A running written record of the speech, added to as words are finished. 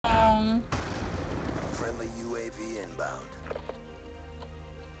Friendly UAV inbound.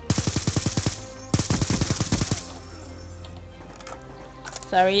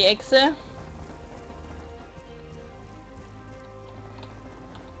 Sorry, Exe.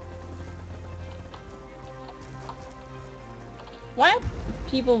 Why are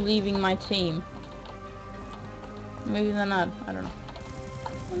people leaving my team? Maybe they're not. I don't know.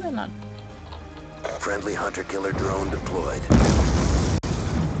 Maybe they're not. Friendly hunter-killer drone deployed.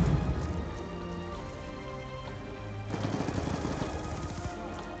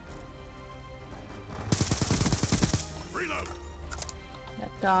 Reload.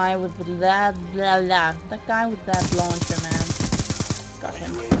 That guy with that that guy with that launcher, man. Got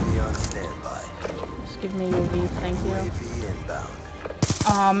him. UAV on standby. Just give me UV, thank you. UAV inbound.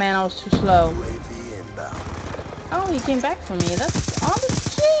 Oh man, I was too slow. UAV inbound. Oh, he came back for me. That's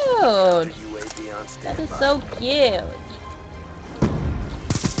cute. UAV on That standby. is so cute.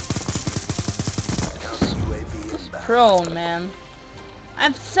 Counter UAV Just inbound. prone, man. I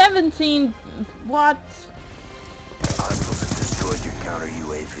have 17. What? Hostiles have destroyed your counter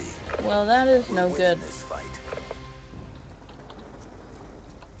UAV. Well, that is no We're good. winning this fight.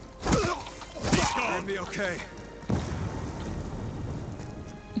 Gonna be okay.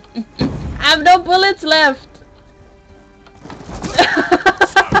 I have no bullets left.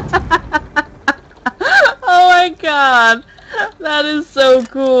 Oh my god, that is so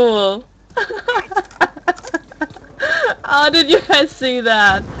cool. Oh, did you guys see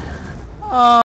that? Oh.